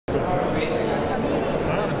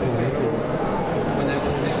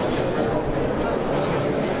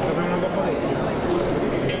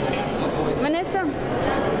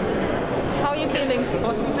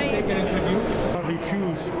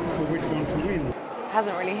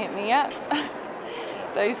hasn't really hit me yet.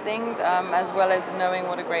 Those things, as well as knowing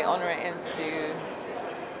what a great honor it is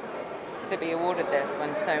to be awarded this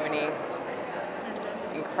when so many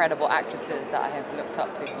incredible actresses that I have looked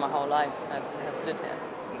up to for my whole life have stood here.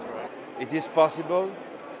 It is possible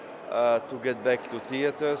to get back to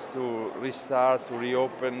theaters, to restart, to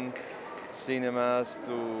reopen cinemas,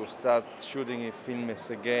 to start shooting films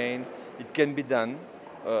again. It can be done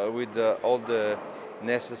with all the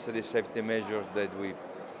necessary safety measures that we,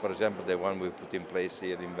 for example, the one we put in place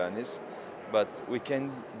here in Venice. But we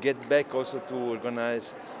can get back also to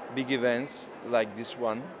organize big events like this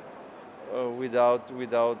one without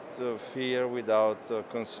fear, without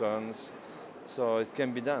concerns. So it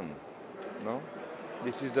can be done, no?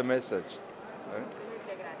 This is the message.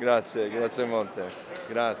 Grazie, grazie molte.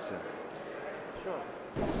 Grazie.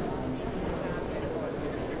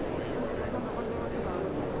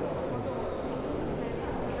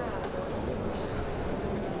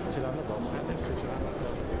 Ce l'hanno dopo, adesso ce l'hanno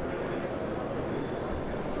addosso.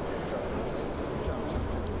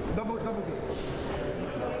 Dopo che?